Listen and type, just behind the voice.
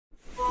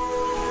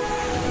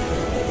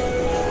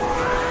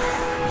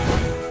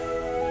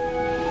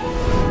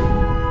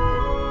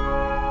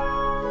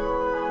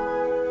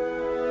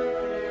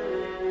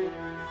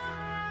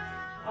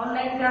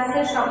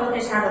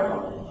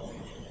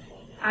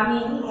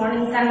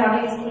Morning sun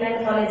model school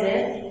and কলেজের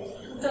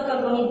উচ্চতর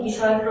গণিত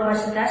বিষয়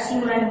প্রভাষিকা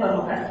শিমুরানী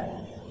কর্মকার।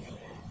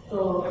 তো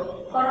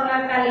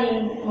করোনাকালীন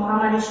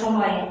মহামারীর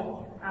সময়ে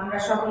আমরা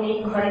সকলেই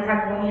ঘরে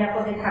থাকবো,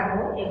 নিরাপদে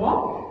থাকবো এবং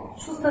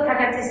সুস্থ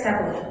থাকার চেষ্টা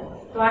করব।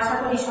 তো আশা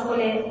করি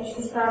সকলে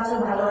সুস্থ আছো,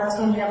 ভালো আছো,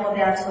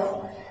 নিরাপদে আছো।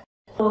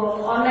 তো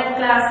অনলাইন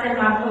ক্লাসের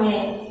মাধ্যমে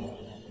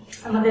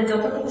আমাদের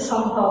যতটুকু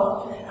সম্ভব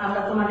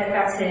আমরা তোমাদের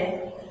কাছে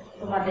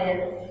তোমাদের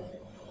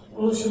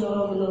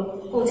অনুশীলনগুলো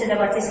পৌঁছে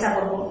দেওয়ার চেষ্টা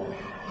করব।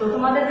 তো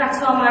তোমাদের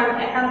কাছেও আমার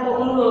একান্ত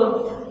অনুরোধ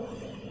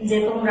যে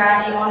তোমরা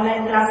এই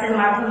অনলাইন ক্লাসের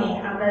মাধ্যমে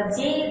আমরা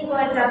যে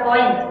কয়েকটা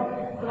পয়েন্ট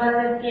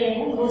তোমাদেরকে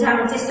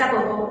বোঝানোর চেষ্টা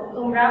করব,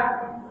 তোমরা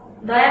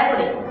দয়া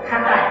করে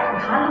খাতায়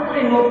ভালো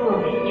করে নোট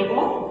করবে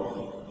এবং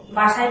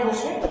বাসায়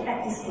বসে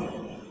প্র্যাকটিস করবে।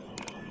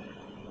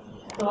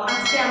 তো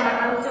আজকে আমার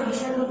আলোচ্য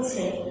বিষয়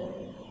হচ্ছে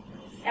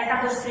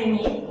একাদশ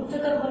শ্রেণীর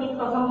উচ্চতর গণিত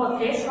প্রথম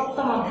পত্রের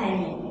 ৭ম অধ্যায়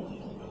নিয়ে,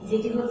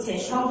 যেটি হচ্ছে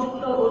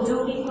সংযুক্ত ও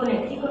যৌগিক কোণের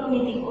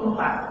ত্রিকোণমিতিক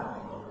অনুপাত।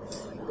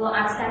 তো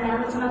আজকে আমি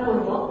আলোচনা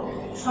করব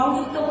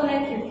সংযুক্ত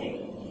কোণের ক্ষেত্রে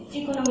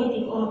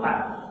ত্রিকোণমিতিক অনুপাত।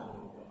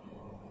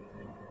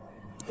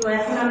 তো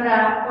এখন আমরা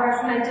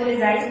পড়াশোনায় চলে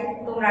যাই।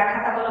 তোমরা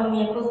খাতা কলম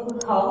নিয়ে প্রস্তুত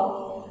হও।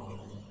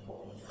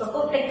 তো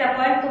প্রত্যেকটা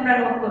পয়েন্ট তোমরা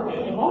নোট করবে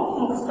এবং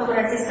মুখস্থ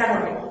করার চেষ্টা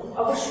করবে,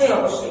 অবশ্যই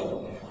অবশ্যই।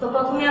 তো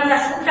প্রথমে আমরা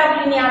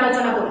সূত্রগুলি নিয়ে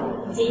আলোচনা করব,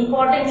 যে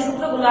ইম্পর্টেন্ট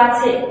সূত্রগুলো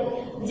আছে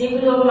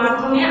যেগুলোর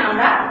মাধ্যমে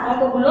আমরা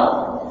অঙ্কগুলো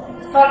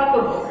সলভ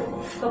করব।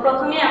 তো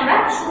প্রথমে আমরা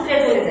সূত্রে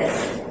চলে যাই।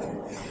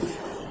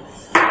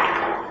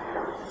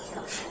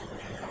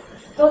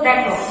 তো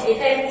দেখো,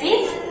 এটা একটি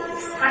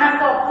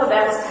স্থানাঙ্ক অক্ষ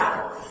ব্যবস্থা।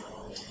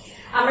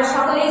 আমরা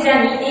সকলেই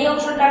জানি এই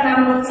অংশটার নাম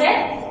হচ্ছে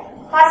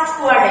ফার্স্ট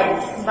কোয়াড্রেন্ট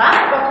বা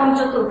প্রথম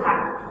চতুর্ভাগ।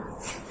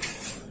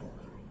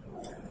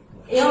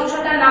 এই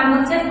অংশটার নাম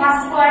হচ্ছে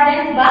ফার্স্ট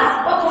কোয়াড্রেন্ট বা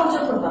প্রথম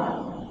চতুর্ভাগ।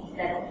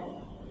 দেখো,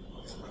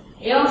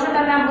 এই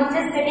অংশটার নাম হচ্ছে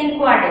সেকেন্ড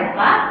কোয়াড্রেন্ট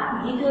বা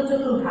দ্বিতীয়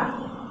চতুর্ভাগ।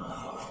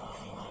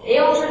 এই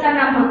অংশটার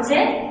নাম হচ্ছে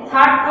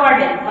থার্ড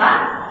কোয়াড্রেন্ট বা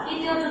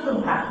তৃতীয়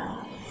চতুর্ভাগ।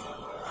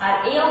 আর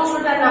এই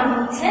অংশটার নাম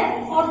হচ্ছে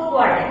ফোর্থ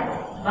কোয়াড্রেন্ট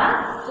বা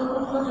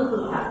চতুর্থ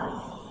চতুর্ভাগ।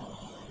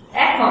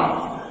 এখন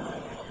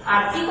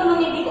আর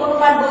ত্রিকোণমিতিক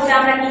অনুপাত বলতে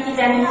আমরা কি কি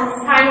জানি?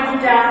 Sine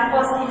theta,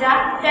 cos theta,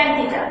 tan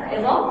theta.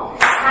 এবং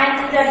সাইন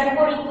থিটার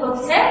বিপরীত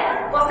হচ্ছে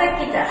কোসেক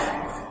থিটা,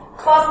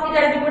 কস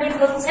থিটার বিপরীত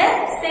হচ্ছে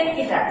সেক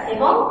থিটা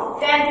এবং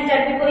ট্যান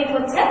থিটার বিপরীত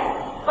হচ্ছে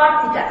কট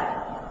থিটা।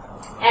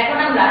 এখন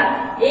আমরা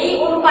এই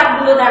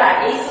অনুপাতগুলো দ্বারা,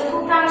 এই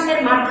চতুর্থাংশের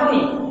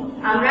মাধ্যমে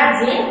আমরা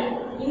যে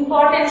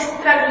ইম্পর্টেন্ট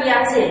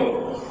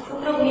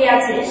সূত্রগুলি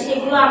আছে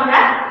সেগুলো আমরা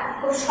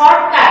খুব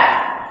শর্টকাট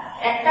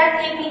একটা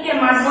টেকনিকের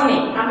মাধ্যমে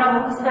আমরা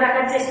মুখস্থ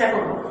রাখার চেষ্টা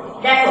করব।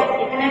 দেখো,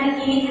 এখানে আমি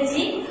কি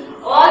লিখেছি?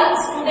 All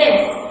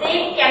students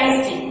take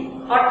chemistry.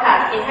 অর্থাৎ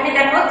এখানে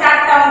দেখো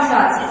 4টা অংশ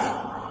আছে।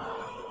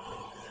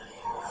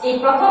 এই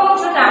প্রথম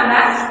অংশটা আমরা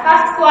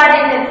ফার্স্ট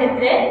কোয়াড্রেন্টের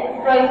ক্ষেত্রে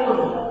প্রয়োগ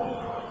করব।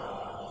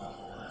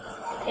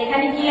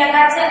 এখানে কি লেখা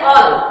আছে?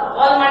 অল।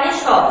 অল মানে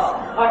সব।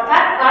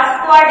 অর্থাৎ ফার্স্ট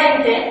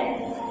কোয়াড্রেন্টে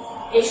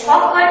এই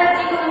সব কয়টা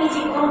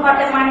ত্রিকোণমিতিক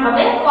অনুপাতের মান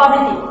হবে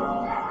পজিটিভ।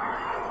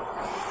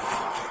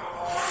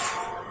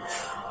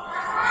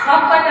 সব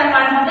কয়টার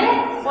মান হবে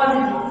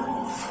পজিটিভ।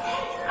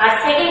 আর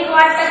সেকেন্ড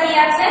ওয়ার্ডটা কি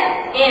আছে?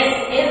 এস।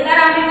 এস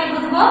দ্বারা আমরা কি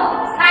বুঝবো?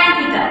 Sine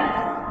theta.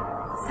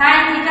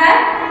 সাইন থিটার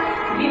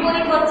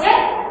বিপরীত হচ্ছে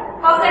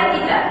কসেক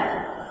থিটা।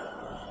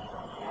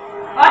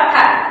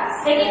 অর্থাৎ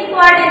সেকেন্ড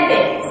কোয়াড্রেন্টে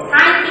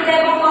সাইন থিটা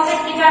এবং কসেক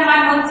থিটার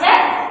মান হচ্ছে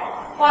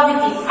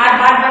পজিটিভ, আর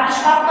বাদ বাকি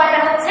সব কয়টা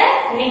হচ্ছে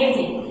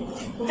নেগেটিভ।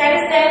 বুঝা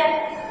গেছে?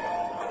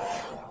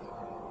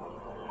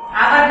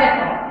 আবার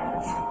দেখো,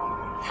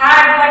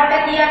 থার্ড ওয়ার্ডটা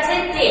কি আছে?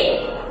 টেক।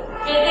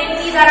 টেকের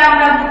কি দ্বারা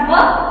আমরা বুঝবো?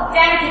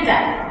 Tan theta.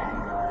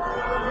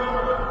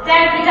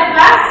 Tan theta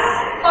plus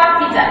cot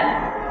theta.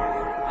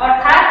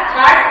 অর্থাৎ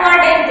থার্ড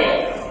কোয়াড্রেন্টে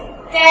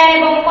ট্যান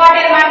এবং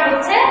কটের মান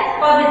হচ্ছে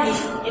পজিটিভ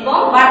এবং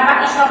বাদ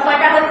বাকি সব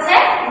কয়টা হচ্ছে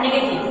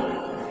নেগেটিভ।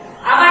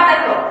 আবার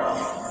দেখো,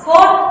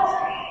 ফোর্থ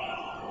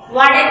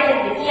ওয়ার্ডের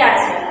ক্ষেত্রে কি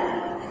আছে?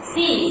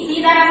 সি। সি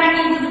দ্বারা আমরা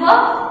কি বুঝবো?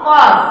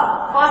 কস।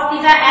 Cos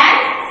theta and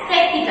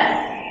sec theta.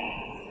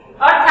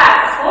 অর্থাৎ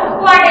ফোর্থ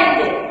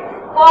কোয়াড্রেন্টে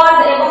কস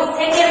এবং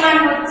সেকের মান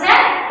হচ্ছে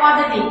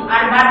পজিটিভ,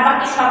 আর বাদ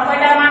বাকি সব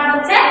কয়টার মান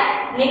হচ্ছে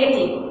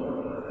নেগেটিভ।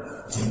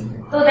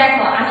 তো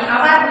দেখো, আমি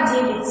আবার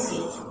বুঝিয়ে দিচ্ছি।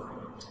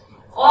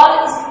 অল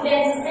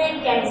স্টুডেন্টস টেক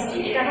কেমিস্ট্রি,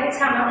 এটা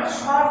হচ্ছে আমাদের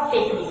শর্ট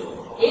টেকনিক।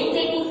 এই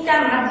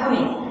টেকনিকটার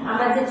মাধ্যমে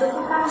আমরা যে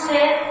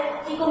চতুর্থাংশের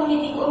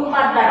ত্রিকোণমিতিক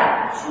অনুপাত দ্বারা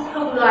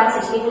সূত্রগুলো আছে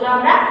সেগুলো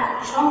আমরা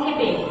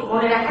সংক্ষেপে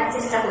মনে রাখার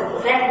চেষ্টা করব।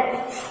 দেখো,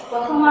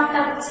 প্রথম ওয়ার্ডটা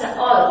হচ্ছে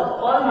অল।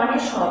 অল মানে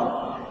সব।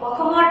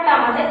 প্রথম ওয়ার্ডটা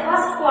আমাদের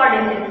ফার্স্ট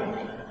কোয়াড্রেন্টের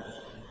ক্ষেত্রে,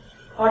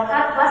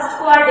 অর্থাৎ ফার্স্ট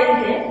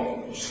কোয়াড্রেন্টে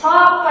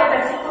সব কয়টা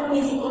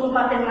ত্রিকোণমিতিক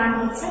অনুপাতের মান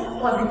হচ্ছে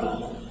পজিটিভ।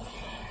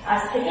 আর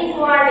সেকেন্ড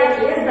ওয়ার্ডের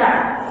এস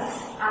দ্বারা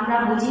আমরা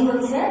বুঝি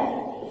হচ্ছে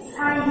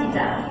sine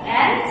theta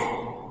and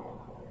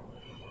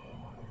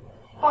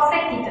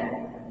cosec theta.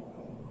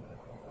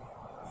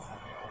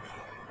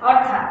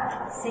 অর্থাৎ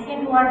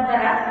সেকেন্ড ওয়ার্ড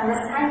দ্বারা আমরা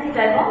সাইন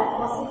থিটা এবং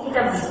কসেক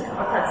থিটা বুঝি।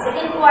 অর্থাৎ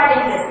সেকেন্ড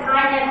কোয়াড্রেন্টে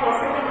সাইন এর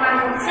কসেকের মান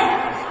হচ্ছে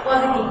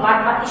পজিটিভ, বাদ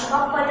বাকি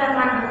সব কয়টার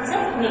মান হচ্ছে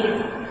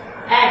নেগেটিভ।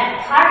 এন্ড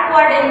থার্ড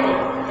কোয়াড্রেন্টে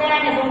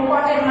tan এবং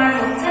cot এর মান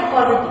হচ্ছে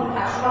পজিটিভ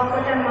আর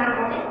সবকটার মান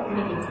হবে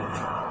নেগেটিভ।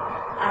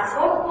 আর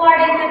ফোর্থ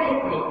কোয়াড্রেন্টের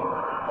ক্ষেত্রে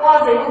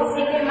cos এবং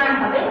sec এর মান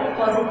হবে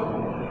পজিটিভ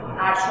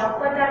আর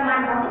সবকটার মান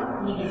হবে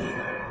নেগেটিভ।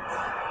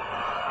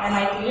 Am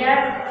I clear?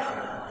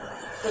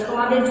 তো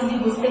তোমাদের যদি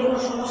বুঝতে কোনো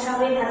সমস্যা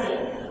হয়ে থাকে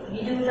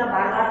ভিডিওটা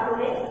বারবার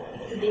করে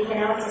একটু দেখে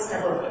নেওয়ার চেষ্টা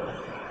করবে।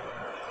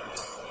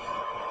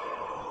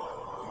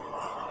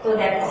 তো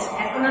দেখো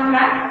এখন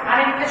আমরা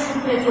আরেকটা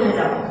সূত্রে চলে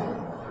যাব।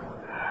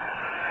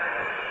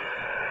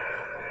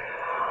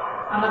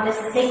 আমাদের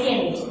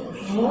সেকেন্ড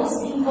মোস্ট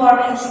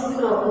ইম্পর্টেন্ট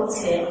সূত্র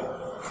হচ্ছে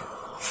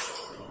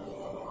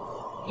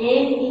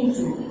n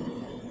into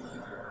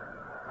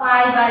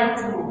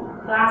π/2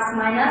 plus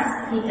minus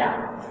theta.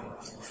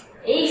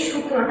 এই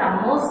সূত্রটা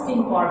মোস্ট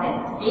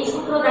ইম্পর্টেন্ট। এই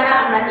সূত্র দ্বারা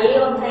আমরা এই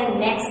অধ্যায়ের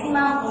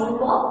ম্যাক্সিমাম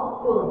অঙ্ক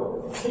করব,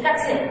 ঠিক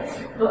আছে?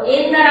 তো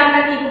এর দ্বারা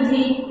আমরা কি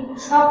বুঝি?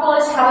 সকল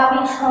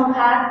স্বাভাবিক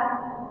সংখ্যা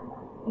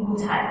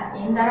বুঝায়।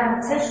 এর দ্বারা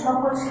হচ্ছে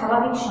সকল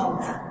স্বাভাবিক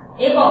সংখ্যা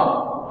এবং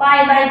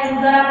π/2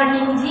 দ্বারা আমরা কি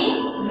বুঝি?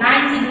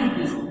 90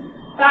 ডিগ্রি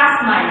প্লাস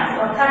মাইনাস,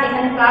 অর্থাৎ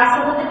এখানে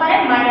প্লাসও হতে পারে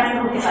মাইনাসও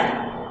হতে পারে।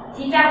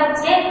 থিটা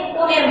হচ্ছে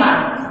কোণের মান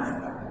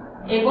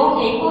এবং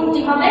এই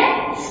কোণটি হবে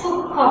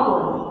সূক্ষ্ম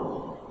কোণ।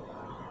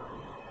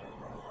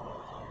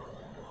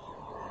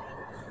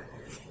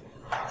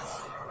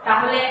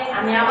 তাহলে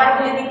আমি আবার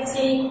বলে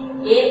দিচ্ছি,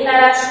 এর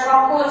দ্বারা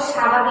সকল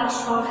স্বাভাবিক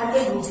সংখ্যাকে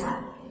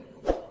বোঝায়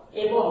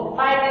এবং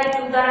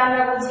π/2 দ্বারা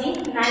আমরা বুঝি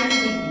 90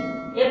 ডিগ্রি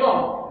এবং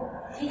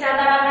থিটা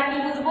দ্বারা আমরা কি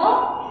বুঝবো?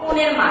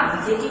 কোণের মান,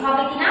 যেটি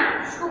হবে কিনা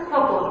সূক্ষ্ম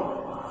কোণ।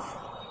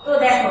 তো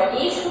দেখো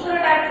এই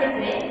সূত্রটার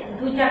ক্ষেত্রে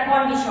দুটো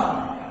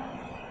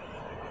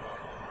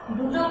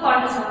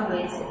কন্ডিশন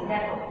রয়েছে।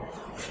 দেখো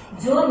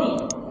যদি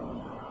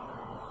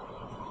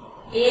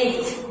n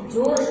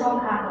জোড়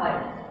সংখ্যা হয়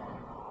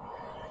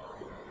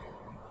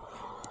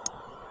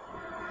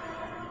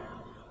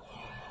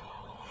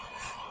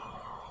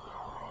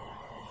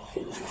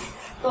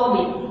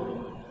তবে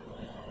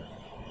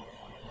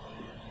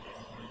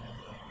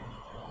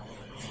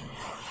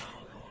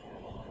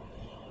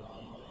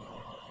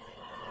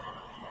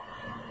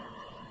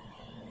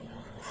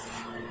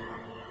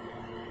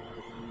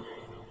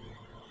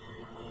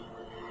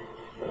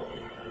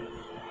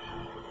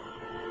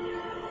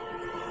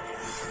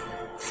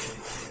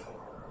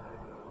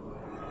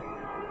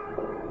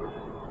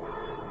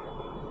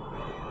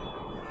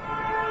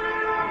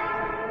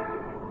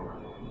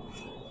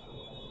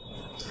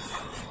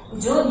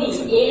যদি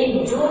n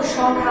জোড়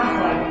সংখ্যা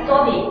হয়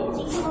তবে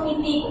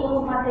ত্রিকোণমিতিক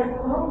অনুপাতের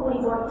কোনো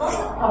পরিবর্তন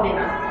হবে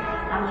না।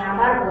 আমি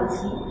আবার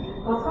বলছি,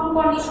 প্রথম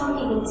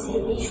কন্ডিশনটি হচ্ছে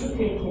এই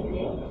সূত্রের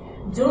ক্ষেত্রে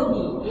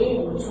যদি n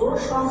জোড়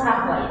সংখ্যা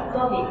হয়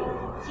তবে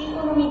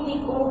ত্রিকোণমিতিক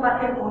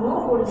অনুপাতের কোনো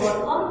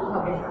পরিবর্তন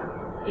হবে না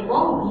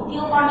এবং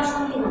দ্বিতীয়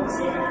কন্ডিশনটি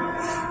হচ্ছে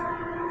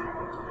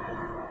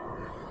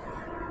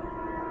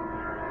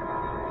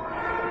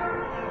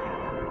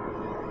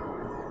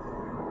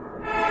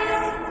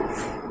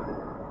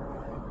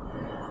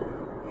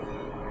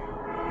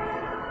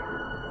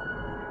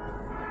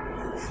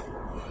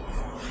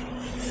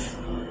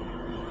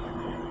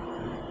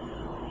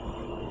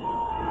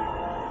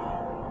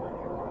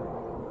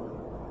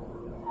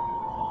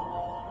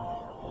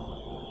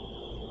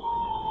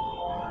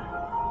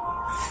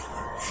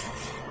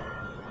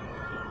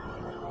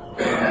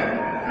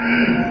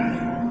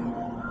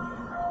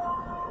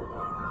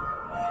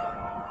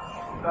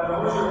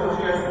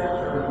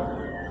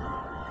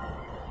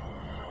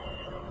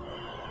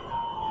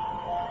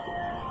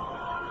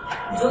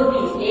যদি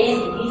n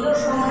বিজোড়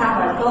সংখ্যা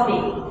হয় তবে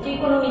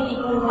ত্রিকোণমিতিক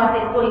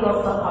অনুপাতের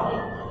পরিবর্তন হবে।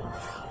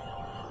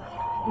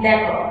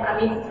 দেখো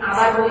আমি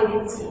আবার বলে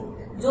দিচ্ছি,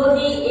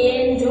 যদি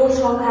n জোড়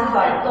সংখ্যা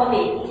হয় তবে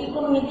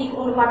ত্রিকোণমিতিক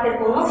অনুপাতের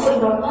কোনো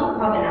পরিবর্তন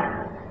হবে না।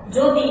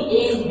 যদি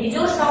n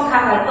বিজোড় সংখ্যা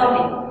হয়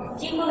তবে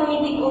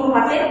ত্রিকোণমিতিক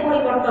অনুপাতের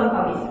পরিবর্তন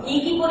হবে। কি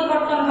কি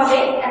পরিবর্তন হবে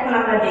এখন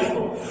আমরা দেখব।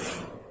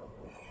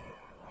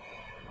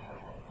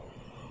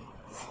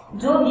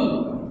 যদি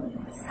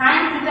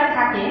sin থিটা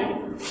থাকে,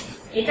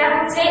 এটা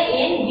হচ্ছে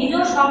n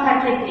বিজোড় সংখ্যার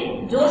ক্ষেত্রে,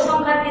 জোড়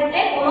সংখ্যার ক্ষেত্রে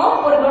কোনো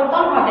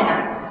পরিবর্তন হবে না।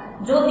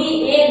 যদি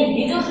n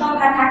বিজোড়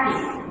সংখ্যা থাকে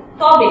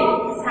তবে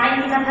sin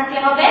থিটা থাকলে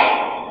হবে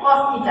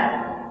cos থিটা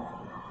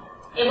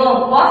এবং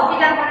cos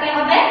থিটা থাকলে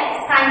হবে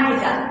sin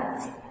থিটা।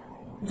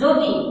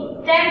 যদি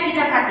tan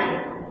থিটা থাকে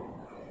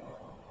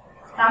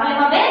তাহলে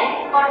হবে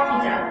cot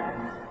থিটা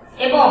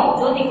এবং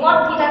যদি cot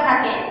থিটা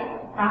থাকে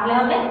তাহলে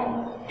হবে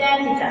tan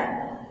থিটা।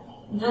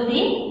 যদি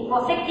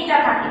cosec থিটা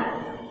থাকে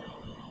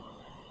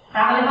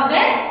তাহলে হবে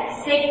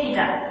sec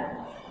থিটা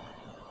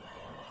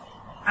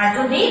আর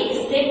যদি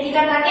sec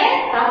থিটা থাকে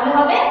তাহলে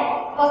হবে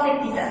cosec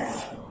থিটা।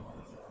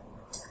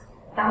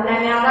 তাহলে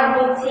আমি আবার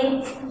বলছি,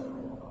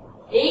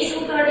 এই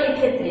সূত্রটির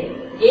ক্ষেত্রে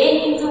n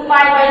into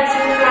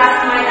π/2 plus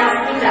minus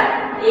theta,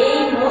 এই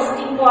মোস্ট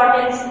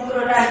ইম্পর্টেন্ট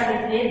সূত্রটার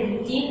ক্ষেত্রে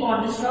দুটি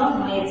কন্ডিশন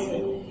রয়েছে,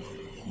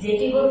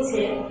 যেটি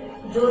হচ্ছে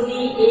যদি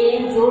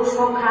n জোড়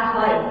সংখ্যা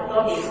হয়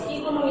তবে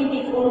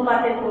ত্রিকোণমিতিক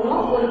অনুপাতের কোনো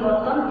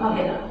পরিবর্তন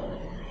হবে না।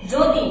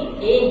 যদি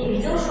n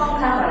বিজোড়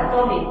সংখ্যা হয়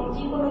তবে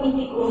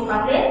ত্রিকোণমিতিক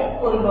অনুপাতের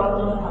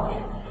পরিবর্তন হবে।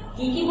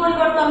 কি কি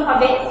পরিবর্তন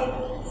হবে?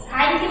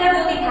 sin থিটা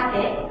যদি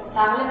থাকে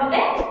তাহলে হবে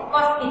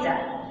cos থিটা,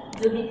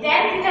 যদি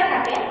tan থিটা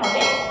থাকে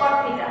হবে cot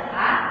থিটা,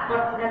 আর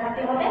cot থিটা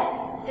থাকে হবে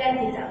tan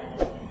থিটা।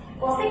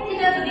 cosec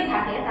থিটা যদি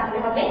থাকে তাহলে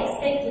হবে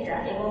sec থিটা,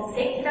 এবং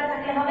sec থিটা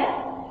থাকলে হবে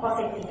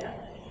cosec থিটা।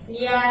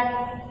 ক্লিয়ার?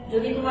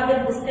 যদি তোমাদের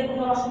বুঝতে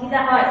কোনো অসুবিধা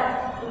হয়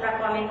তোমরা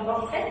কমেন্ট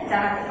বক্সে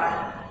জানাতে পারো।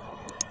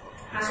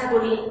 আশা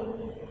করি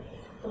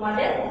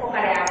তোমাদের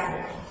উপকারে আসবে।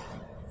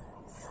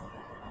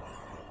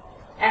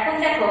 এখন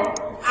দেখো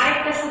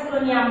আরেকটা সূত্র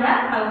নিয়ে আমরা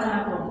আলোচনা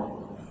করব।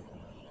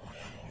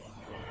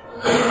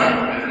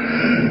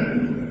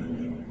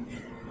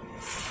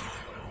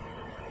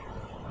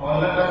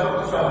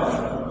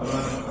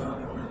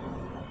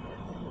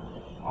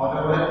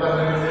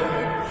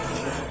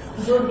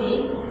 যদি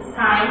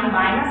sin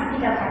মাইনাস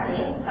থিটা থাকে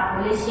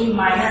তাহলে সেই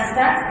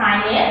মাইনাসটা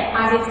sin এর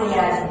আগে চলে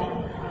আসবে।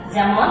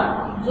 যেমন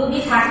যদি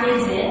থাকে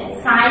যে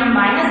sin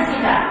মাইনাস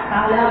থিটা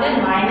তাহলে হবে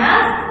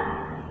মাইনাস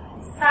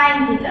sin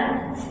থিটা।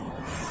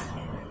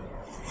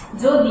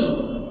 যদি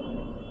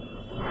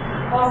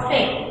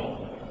cosec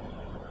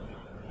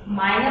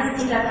মাইনাস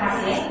থিটা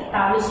থাকে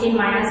তাহলে সেই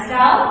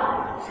মাইনাসটাও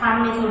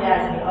সামনে চলে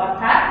আসবে,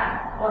 অর্থাৎ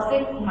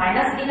cosec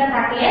মাইনাস থিটা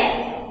থাকলে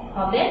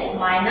হবে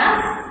মাইনাস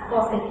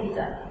cosec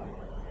থিটা।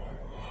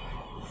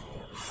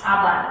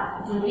 আবার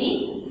যদি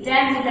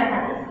tan থিটা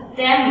থাকে,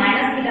 tan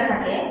মাইনাস থিটা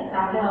থাকে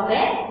তাহলে হবে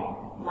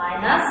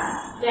মাইনাস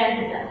tan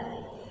থিটা।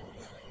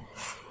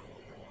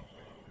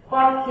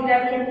 cot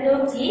থিটার ক্ষেত্রেও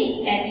ঠিক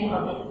একই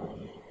হবে,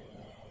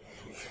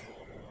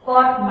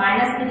 cot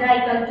minus theta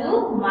equal to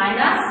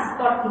minus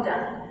cot theta.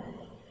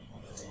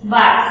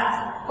 But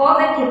cos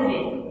এর ক্ষেত্রে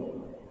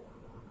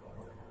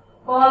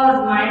cos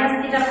মাইনাস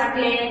থিটা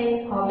থাকলে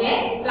হবে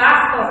প্লাস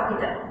cos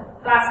থিটা,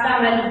 প্লাসটা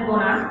আমরা লিখবো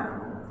না।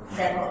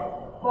 দেখো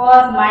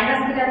cos মাইনাস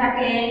থিটা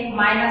থাকলে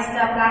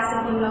মাইনাসটা প্লাসে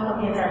পরিণত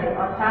হয়ে যাবে,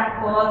 অর্থাৎ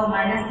cos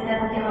মাইনাস থিটা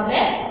থাকলে হবে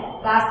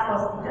প্লাস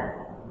cos থিটা।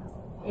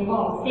 এবং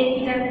sec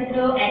থিটার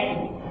ক্ষেত্রেও একই,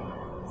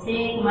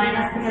 sec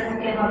মাইনাস থিটা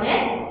থাকলে হবে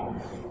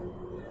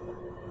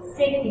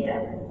sec থিটা।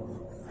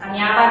 আমি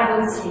আবার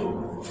বলছি,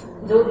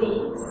 যদি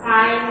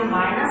sin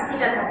মাইনাস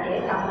থিটা থাকে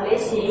তাহলে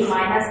সেই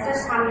মাইনাসটা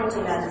সামনে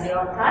চলে আসবে,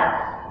 অর্থাৎ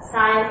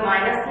sin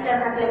মাইনাস থিটা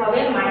থাকলে হবে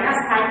মাইনাস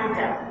sin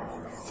থিটা,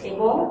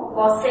 এবং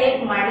cosec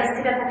মাইনাস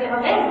থিটা থাকলে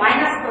হবে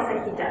মাইনাস cosec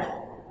থিটা।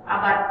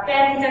 আবার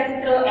tan থিটার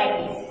ক্ষেত্রেও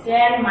একই,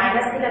 tan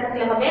মাইনাস থিটা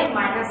থাকলে হবে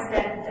মাইনাস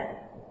tan থিটা।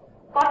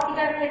 cot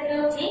থিটার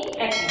ক্ষেত্রেও ঠিক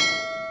একই,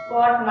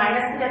 cot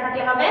মাইনাস থিটা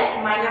থাকলে হবে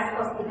minus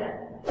cos theta.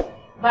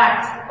 But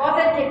cos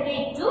এর ক্ষেত্রে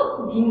একটু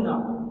ভিন্ন,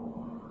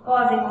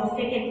 cos এবং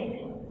sec এর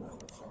ক্ষেত্রে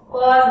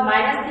cos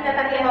মাইনাস থিটা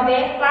থাকলে হবে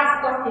প্লাস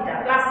cos থিটা,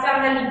 প্লাসটা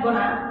আমরা লিখবো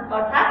না,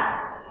 অর্থাৎ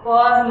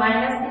cos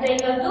minus theta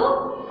equal to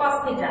cos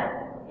theta,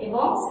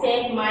 এবং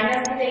sec minus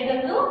theta equal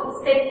to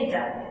sec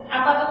theta.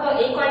 আপাতত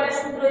এই কয়টা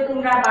সূত্রই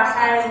তোমরা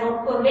বাসায় নোট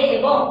করবে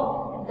এবং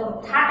একদম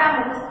ঠাটা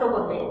মুখস্থ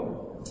করবে।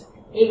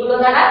 এগুলো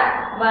দ্বারা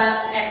বা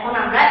এখন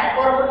আমরা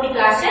পরবর্তী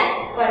ক্লাসে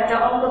কয়েকটা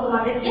অঙ্ক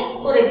তোমাদেরকে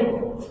করে দিব।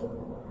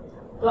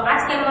 তো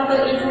আজকের মতো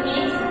এইটুকুই।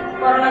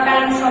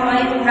 করোনাকালীন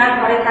সময়ে তোমরা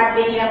ঘরে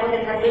থাকবে, নিরাপদে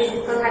থাকবে,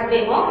 সুস্থ থাকবে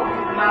এবং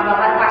মা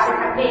বাবার পাশে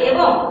থাকবে,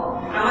 এবং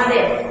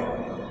আমাদের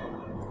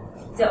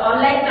যে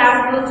অনলাইন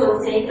ক্লাসগুলো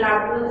চলছে এই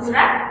ক্লাসগুলো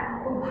তোমরা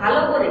খুব ভালো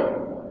করে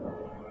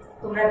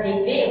তোমরা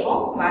দেখবে এবং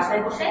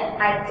বাসায় বসে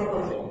আয়ত্ত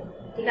করবে।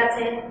 ঠিক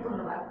আছে?